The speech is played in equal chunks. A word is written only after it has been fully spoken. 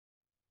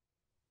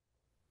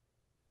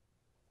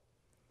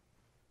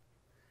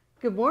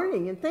Good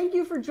morning, and thank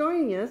you for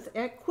joining us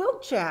at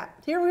QuiltChat.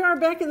 Here we are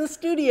back in the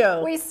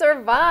studio. We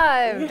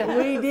survived.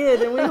 We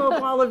did, and we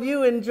hope all of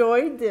you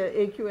enjoyed the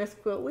AQS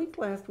Quilt Week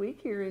last week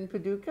here in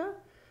Paducah.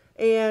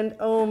 And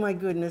oh my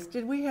goodness,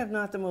 did we have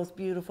not the most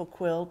beautiful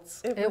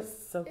quilts? It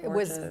was so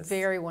gorgeous. It was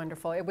very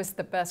wonderful. It was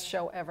the best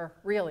show ever,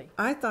 really.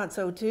 I thought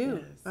so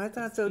too. Yes, I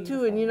thought so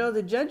too. And you know,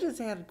 the judges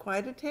had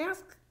quite a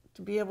task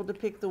to be able to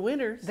pick the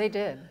winners. They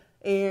did.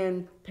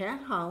 And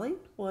Pat Holly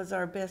was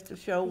our best of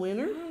show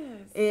winner.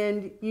 Yes.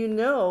 And you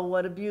know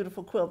what a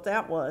beautiful quilt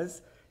that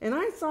was. And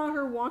I saw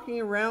her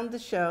walking around the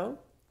show.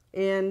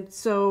 And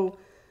so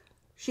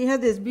she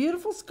had this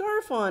beautiful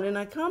scarf on, and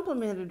I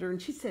complimented her,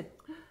 and she said,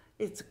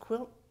 "It's a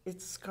quilt.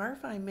 It's a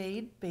scarf I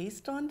made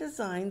based on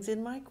designs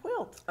in my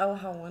quilt." Oh,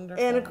 how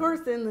wonderful. And of course,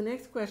 then the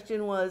next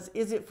question was,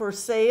 is it for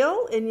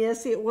sale? And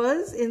yes, it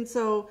was. And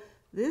so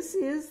this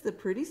is the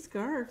pretty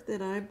scarf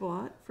that I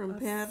bought from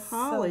Pat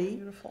Holly, so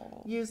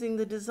beautiful, using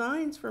the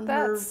designs from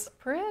That's her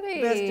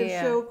pretty. Best of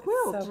Show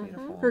quilt, So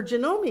beautiful. her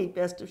Janome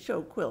Best of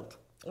Show quilt.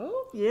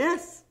 Oh,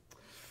 Yes.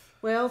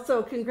 Well,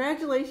 so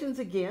congratulations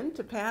again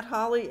to Pat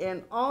Holly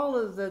and all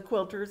of the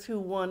quilters who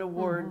won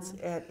awards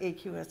at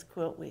AQS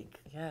Quilt Week.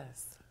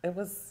 yes. It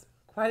was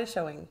quite a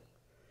showing.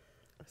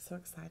 It was so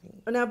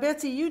exciting. Now,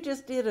 Betsy, you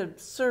just did a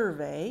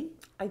survey.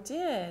 I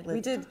did. We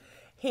did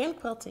hand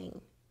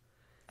quilting.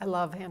 I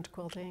love hand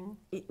quilting.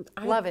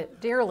 I Love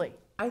it dearly.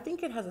 I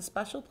think it has a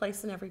special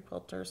place in every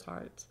quilter's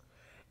heart.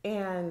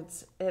 And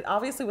it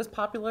obviously was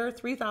popular.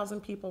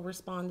 3,000 people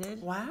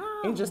responded.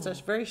 Wow. In just a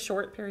very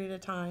short period of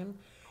time.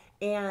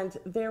 And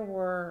there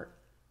were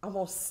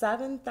almost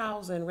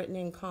 7,000 written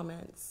in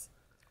comments.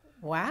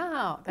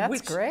 Wow, that's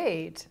Which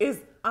great.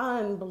 Is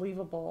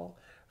unbelievable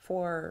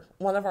for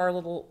one of our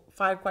little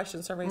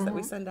 5-question surveys that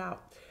we send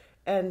out.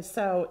 And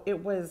so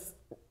it was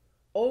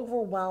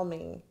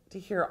overwhelming to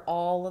hear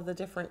all of the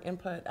different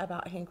input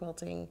about hand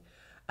quilting.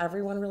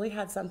 Everyone really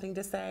had something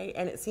to say,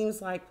 and it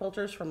seems like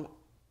quilters from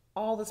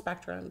all the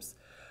spectrums,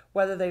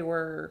 whether they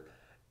were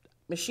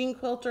machine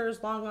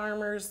quilters, long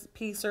armers,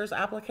 piecers,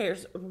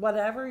 applicators,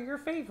 whatever your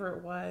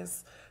favorite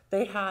was,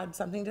 they had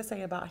something to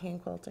say about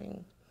hand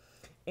quilting.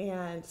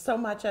 And so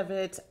much of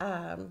it,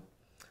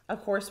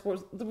 of course,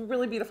 was the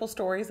really beautiful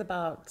stories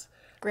about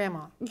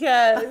Grandma.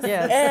 yes,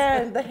 Yes.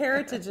 and the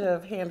heritage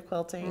of hand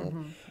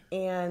quilting,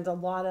 and a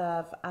lot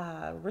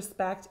of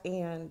respect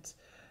and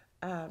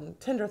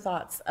tender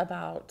thoughts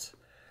about,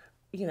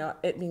 you know,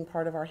 it being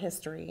part of our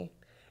history.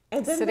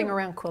 And then Sitting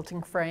around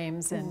quilting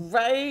frames and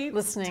right,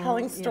 listening,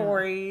 telling yeah,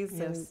 stories,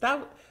 yes.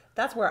 and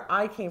that's where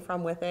I came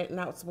from with it, and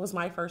that was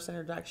my first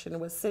introduction.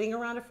 Was sitting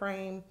around a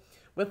frame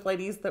with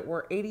ladies that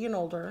were 80 and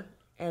older,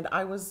 and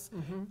I was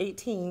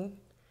 18.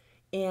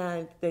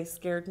 And they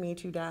scared me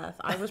to death.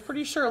 I was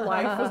pretty sure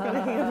life was going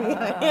to hand me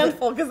a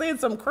handful because they had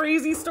some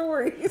crazy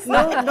stories.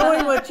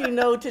 Knowing what you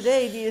know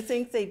today, do you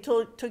think they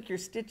took your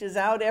stitches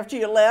out after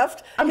you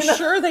left? I'm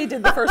sure they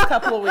did the first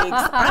couple of weeks.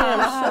 I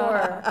am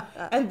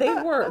sure. And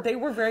they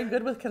were very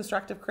good with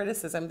constructive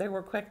criticism. They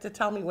were quick to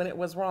tell me when it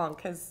was wrong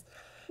because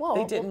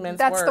they didn't mince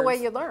that's words. the way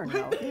you learn,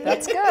 though.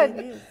 That's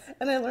good.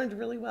 And I learned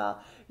really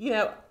well. You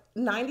know,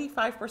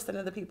 95%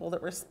 of the people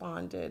that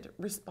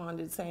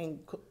responded saying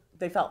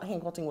they felt hand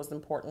quilting was an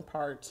important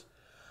part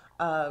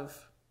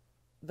of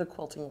the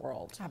quilting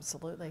world.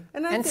 Absolutely.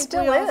 And I think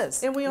still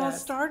is. And we all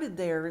Yes. started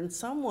there in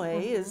some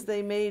way, as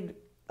they made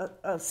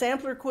a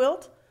sampler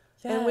quilt,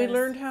 and we Yes.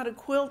 learned how to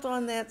quilt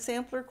on that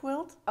sampler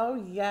quilt. Oh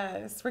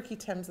yes, Ricky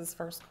Timms'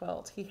 first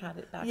quilt. He had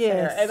it back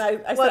Yes. there, and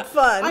I What said,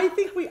 fun. I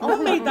think we all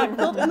made that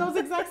quilt in those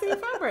exact same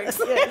fabrics.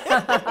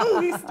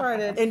 We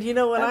started. And you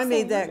know, when I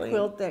made that Absolutely.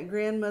 quilt, that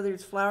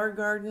grandmother's flower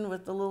garden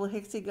with the little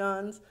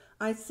hexagons,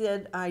 I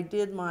said I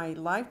did my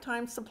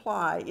lifetime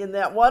supply in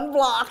that one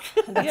block.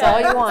 That's all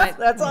you want.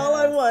 That's all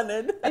I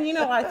wanted. And you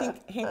know, I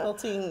think hand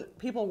quilting,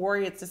 people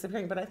worry it's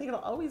disappearing, but I think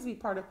it'll always be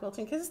part of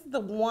quilting because it's the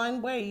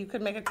one way you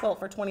could make a quilt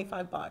for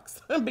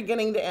 $25,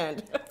 beginning to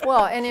end.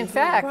 Well, and in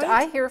fact, Right.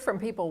 I hear from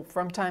people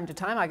from time to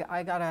time.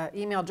 I got an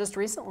email just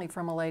recently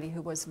from a lady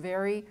who was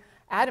very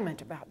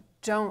adamant about,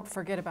 don't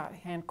forget about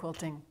hand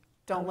quilting.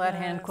 Don't let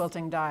hand yes.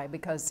 quilting die,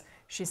 because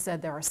she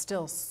said there are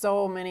still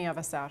so many of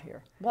us out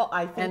here. Well,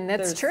 I think And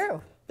that's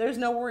true. There's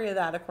no worry of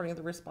that according to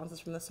the responses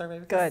from the survey.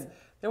 Because Good.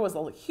 There was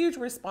a huge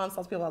response.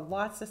 Lots of people had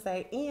lots to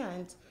say,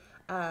 and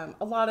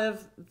a lot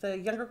of the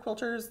younger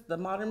quilters, the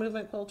modern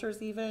movement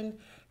quilters even,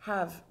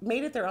 have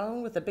made it their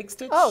own with the big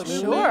stitch. Oh,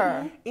 movement.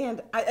 sure.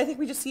 And I think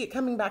we just see it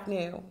coming back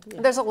new.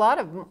 There's a lot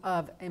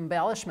of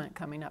embellishment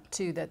coming up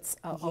too. That's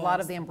a lot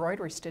Yes. of the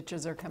embroidery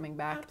stitches are coming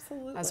back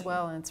Absolutely. as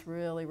well, and it's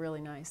really,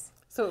 really nice.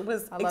 So it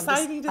was I love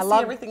exciting this. to I see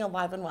love- everything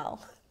alive and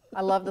well.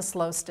 I love the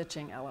slow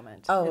stitching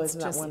element. Oh, it's isn't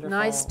that just wonderful?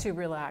 nice to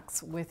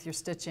relax with your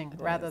stitching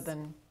rather is.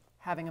 than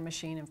having a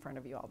machine in front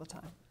of you all the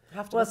time.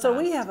 Have to Well, be so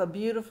we fast. have a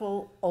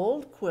beautiful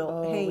old quilt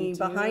Oh, we hanging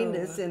behind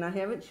do. us, and I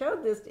haven't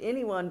showed this to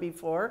anyone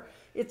before.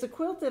 It's a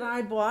quilt that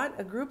I bought.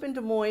 A group in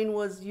Des Moines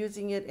was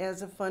using it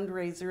as a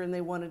fundraiser, and they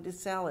wanted to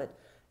sell it.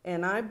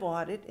 And I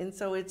bought it, and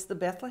so it's the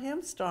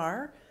Bethlehem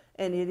Star,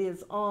 and it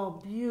is all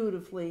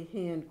beautifully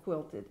hand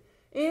quilted.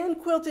 and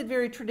quilted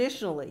very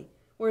traditionally,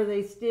 where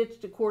they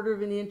stitched 1/4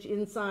 of an inch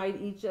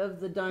inside each of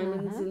the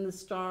diamonds in the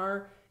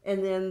star,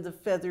 and then the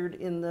feathered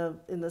in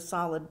the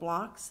solid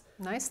blocks.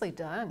 Nicely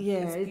done.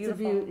 Yeah,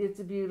 beautiful. it's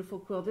a beautiful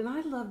quilt, and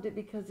I loved it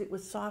because it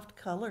was soft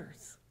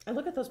colors. And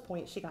look at those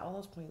points. She got all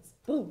those points.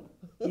 Boom.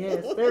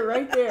 Yes, they're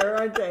right there,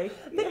 aren't they?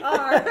 They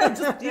are.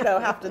 Just,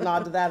 have to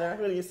nod to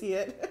that when you see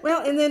it.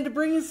 Well, and then to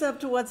bring us up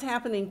to what's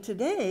happening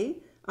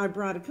today, I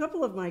brought a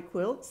couple of my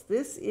quilts.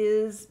 This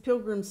is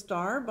Pilgrim's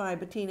Star by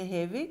Bettina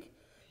Havig.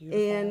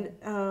 And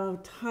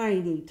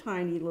tiny,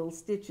 tiny little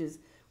stitches.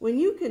 When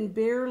you can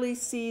barely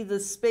see the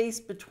space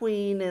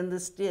between and the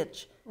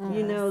stitch,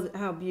 you know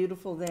how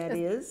beautiful that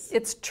is.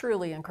 It's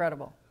truly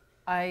incredible.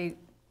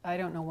 I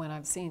don't know when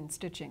I've seen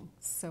stitching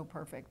so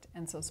perfect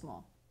and so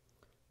small.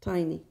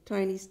 Tiny,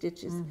 tiny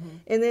stitches.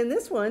 And then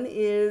this one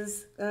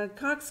is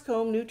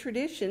COXCOMB New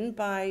Tradition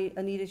by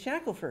Anita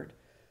Shackelford.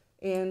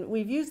 And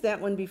we've used that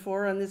one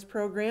before on this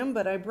program,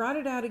 but I brought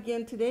it out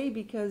again today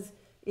because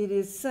it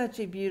is such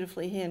a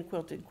beautifully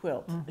hand-quilted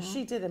quilt.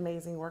 She did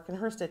amazing work, and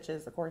her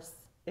stitches, of course,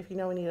 if you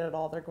know Anita at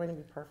all, they're going to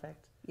be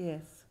perfect.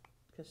 Yes.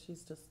 Because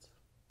she's just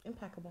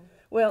impeccable.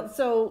 Well,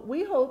 so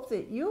we hope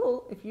that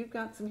if you've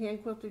got some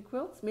hand-quilted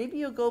quilts, maybe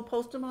you'll go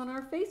post them on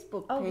our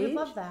Facebook page. Oh, we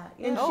love that.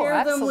 And Yeah.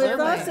 share them with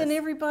absolutely. us and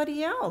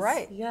everybody else.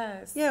 Right.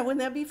 Yes. Yeah, wouldn't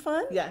that be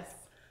fun? Yes.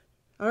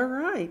 All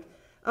right.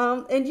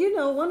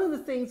 And one of the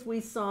things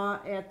we saw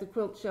at the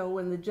quilt show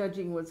when the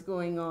judging was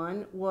going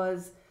on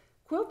was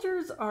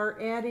quilters are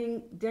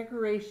adding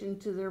decoration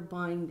to their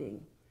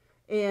binding.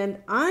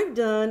 And I've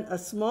done a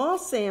small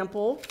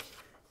sample,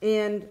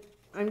 and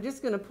I'm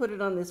just going to put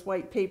it on this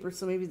white paper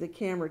so maybe the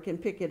camera can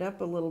pick it up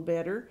a little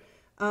better.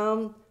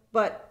 And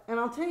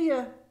I'll tell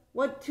you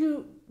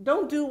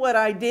don't do what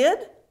I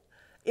did.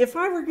 If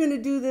I were going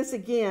to do this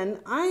again,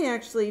 I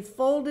actually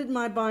folded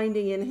my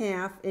binding in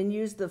half and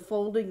used the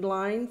folding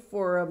line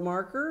for a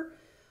marker.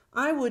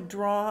 I would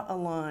draw a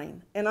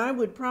line, and I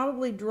would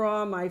probably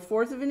draw my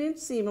 1/4 of an inch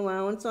seam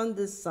allowance on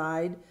this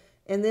side,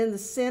 and then the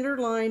center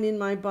line in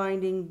my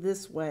binding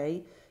this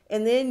way.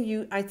 And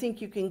then I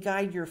think you can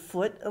guide your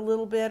foot a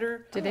little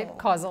better. Did it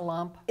cause a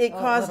lump? It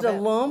caused a little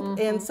bit? lump,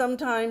 and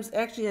sometimes,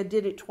 actually I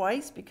did it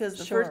twice because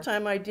the Sure. first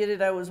time I did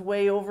it, I was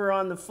way over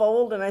on the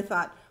fold, and I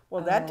thought,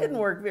 well, that didn't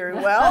work very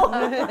well.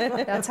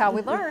 That's how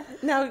we learn.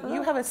 Now,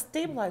 you have a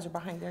stabilizer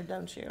behind there,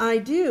 don't you? I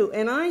do,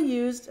 and I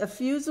used a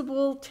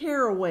fusible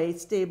tearaway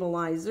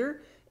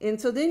stabilizer, and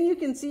so then you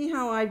can see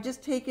how I've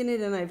just taken it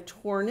and I've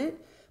torn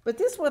it. But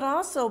this would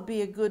also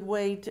be a good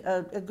way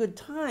a good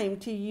time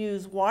to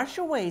use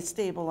wash-away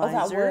stabilizer.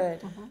 Oh,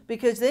 that would.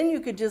 Because then you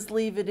could just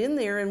leave it in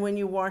there, and when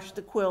you wash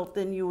the quilt,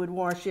 then you would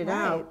wash it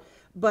out.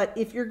 But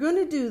if you're going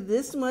to do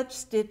this much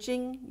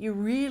stitching, you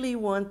really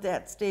want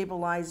that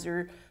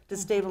stabilizer to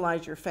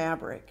stabilize your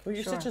fabric. Well,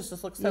 your stitches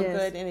just look so Yes.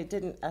 good, and it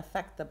didn't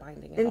affect the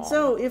binding at all. And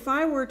so if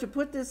I were to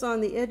put this on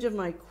the edge of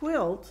my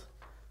quilt,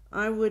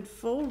 I would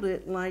fold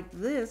it like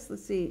this.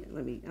 Let's see,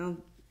 I'll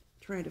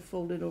try to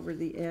fold it over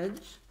the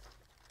edge.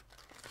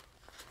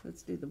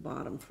 Let's do the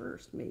bottom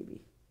first,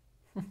 maybe.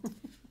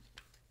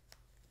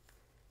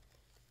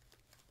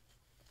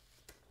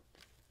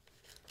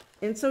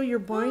 And so your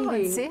binding, Oh,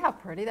 and see how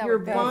pretty that your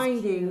would be.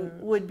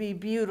 binding would be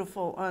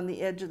beautiful on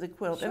the edge of the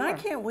quilt. And I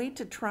Sure. can't wait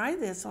to try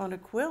this on a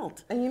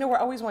quilt. And we're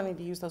always wanting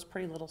to use those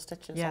pretty little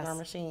stitches Yes. on our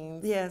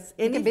machines. Yes.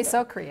 It And can be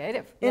so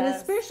creative. And Yes.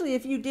 especially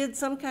if you did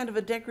some kind of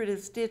a decorative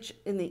stitch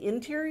in the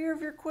interior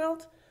of your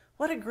quilt,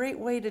 what a great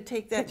way to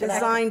take that Take it out.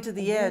 design to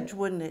the edge,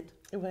 wouldn't it?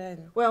 It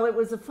would. Well, it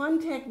was a fun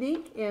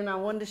technique, and I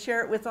wanted to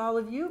share it with all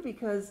of you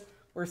because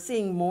we're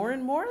seeing more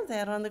and more of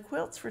that on the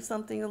quilts for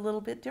something a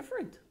little bit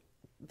different.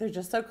 They're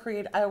just so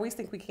creative. I always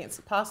think we can't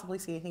possibly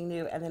see anything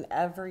new, and then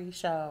every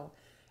show,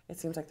 it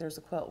seems like there's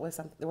a quilt with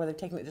something where they're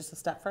taking it just a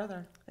step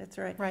further. That's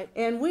right. Right.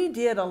 And we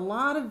did a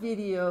lot of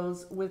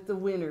videos with the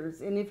winners.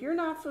 And if you're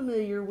not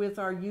familiar with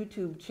our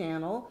YouTube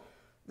channel,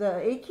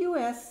 the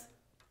AQS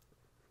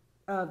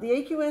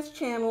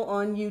channel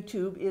on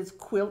YouTube is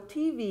Quilt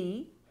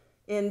TV.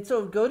 And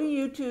so go to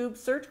YouTube,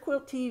 search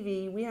Quilt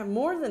TV. We have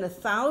more than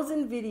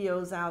 1,000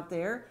 videos out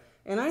there.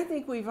 And I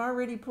think we've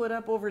already put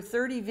up over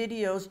 30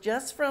 videos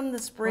just from the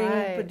spring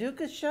Right.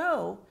 Paducah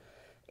show.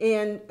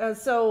 And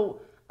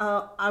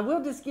I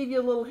will just give you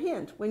a little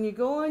hint. When you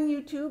go on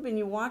YouTube and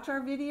you watch our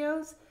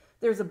videos,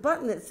 there's a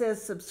button that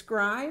says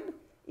subscribe.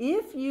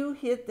 If you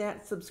hit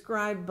that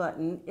subscribe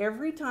button,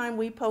 every time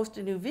we post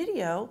a new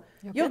video,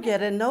 you'll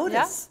get a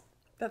notice.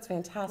 That's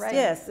fantastic. Right.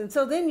 Yes, and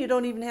so then you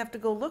don't even have to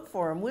go look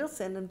for them. We'll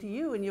send them to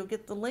you, and you'll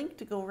get the link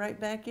to go right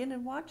back in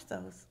and watch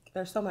those.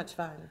 They're so much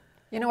fun.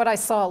 You know what I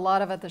saw a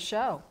lot of at the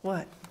show?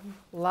 What?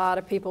 A lot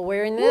of people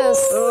wearing this.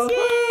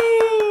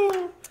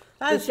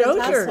 That is The show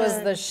fantastic. shirt. This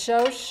was the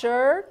show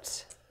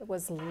shirt. It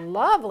was a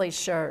lovely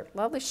shirt.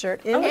 Lovely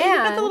shirt. And- you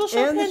got the little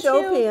show And the pin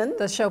show too? pin.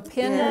 The show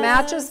pin Yes.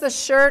 matches the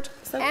shirt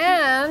So cute.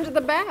 and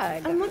the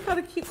bag. And look what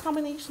a cute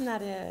combination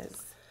that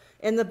is.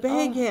 And the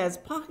bag has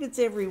pockets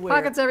everywhere.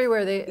 Pockets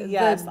everywhere.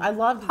 Yes, I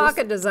love this.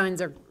 pocket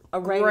designs are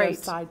array of Great.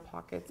 side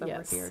pockets over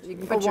Yes, here. you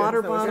can A put your-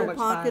 water So it was so bottle much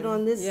pocket fun.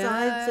 on this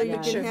side so you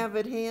Yeah. can have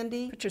it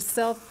handy. Put your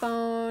cell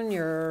phone,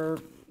 your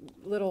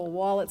little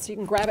wallet, so you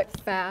can grab it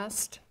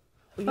fast.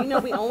 Well, you know,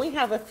 we only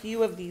have a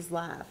few of these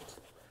left.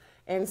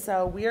 And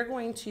so we are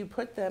going to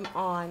put them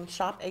on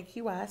Shop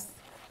AQS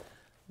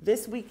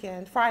this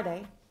weekend,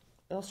 Friday.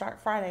 It'll start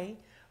Friday.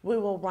 We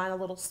will run a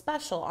little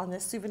special on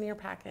this souvenir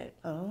packet.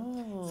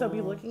 Oh. So be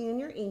looking in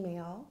your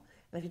email.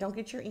 And if you don't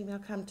get your email,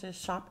 come to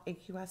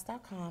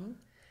shopaqs.com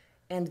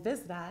and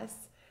visit us.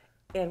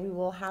 And we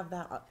will have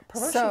that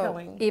promotion So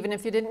going. even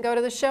if you didn't go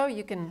to the show,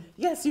 you can,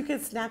 Yes, you can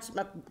snatch them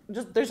up.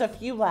 There's a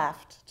few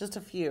left, just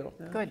a few.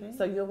 good.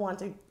 So you'll want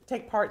to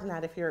take part in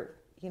that if you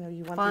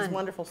want Fun. these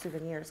wonderful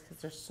souvenirs because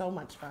they're so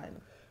much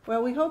fun.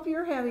 Well, we hope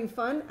you're having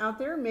fun out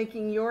there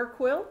making your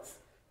quilts.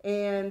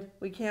 And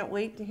we can't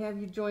wait to have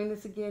you join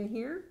us again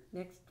here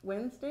next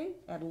Wednesday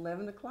at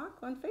 11 o'clock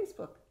on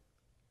Facebook.